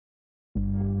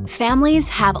Families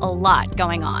have a lot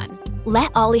going on.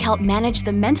 Let Ollie help manage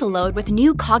the mental load with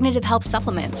new cognitive help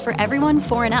supplements for everyone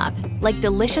 4 and up, like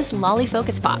delicious Lolly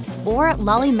Focus Pops or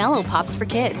Lolly Mellow Pops for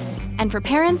kids. And for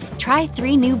parents, try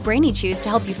 3 new Brainy Chews to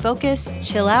help you focus,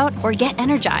 chill out, or get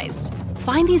energized.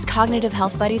 Find these cognitive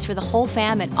health buddies for the whole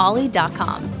fam at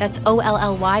ollie.com. That's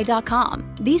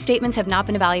OLLY.com. These statements have not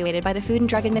been evaluated by the Food and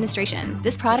Drug Administration.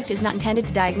 This product is not intended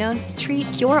to diagnose, treat,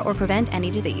 cure, or prevent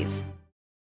any disease.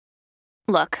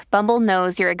 Look, Bumble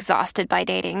knows you're exhausted by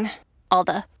dating. All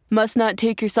the, must not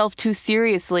take yourself too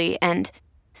seriously, and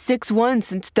 6'1"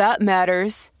 since that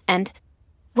matters, and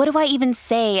what do I even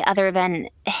say other than,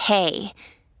 hey?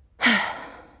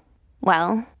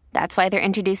 Well, that's why they're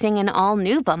introducing an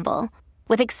all-new Bumble,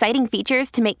 with exciting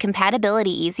features to make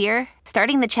compatibility easier,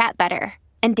 starting the chat better,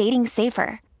 and dating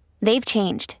safer. They've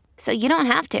changed, so you don't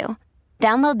have to.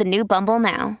 Download the new Bumble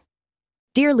now.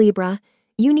 Dear Libra,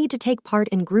 you need to take part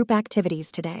in group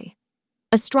activities today.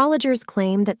 Astrologers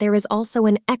claim that there is also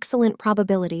an excellent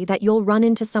probability that you'll run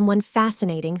into someone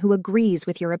fascinating who agrees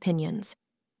with your opinions.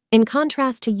 In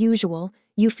contrast to usual,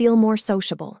 you feel more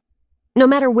sociable. No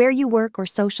matter where you work or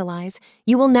socialize,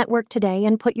 you will network today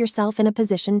and put yourself in a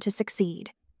position to succeed.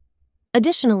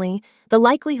 Additionally, the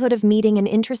likelihood of meeting an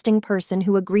interesting person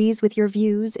who agrees with your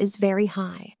views is very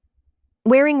high.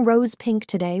 Wearing rose pink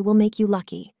today will make you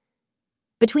lucky.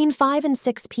 Between 5 and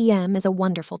 6 p.m. is a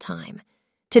wonderful time.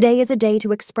 Today is a day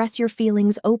to express your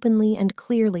feelings openly and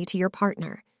clearly to your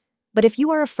partner. But if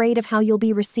you are afraid of how you'll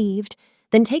be received,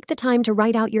 then take the time to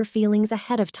write out your feelings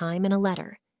ahead of time in a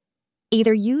letter.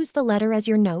 Either use the letter as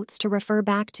your notes to refer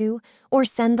back to, or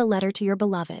send the letter to your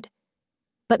beloved.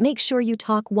 But make sure you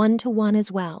talk one-to-one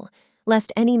as well,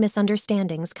 lest any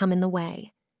misunderstandings come in the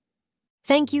way.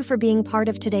 Thank you for being part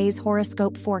of today's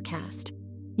horoscope forecast.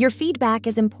 Your feedback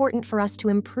is important for us to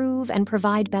improve and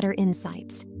provide better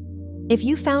insights. If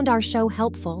you found our show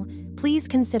helpful, please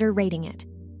consider rating it.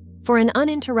 For an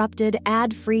uninterrupted,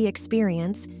 ad-free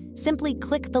experience, simply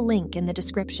click the link in the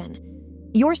description.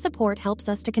 Your support helps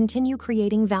us to continue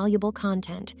creating valuable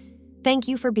content. Thank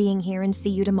you for being here and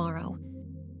see you tomorrow.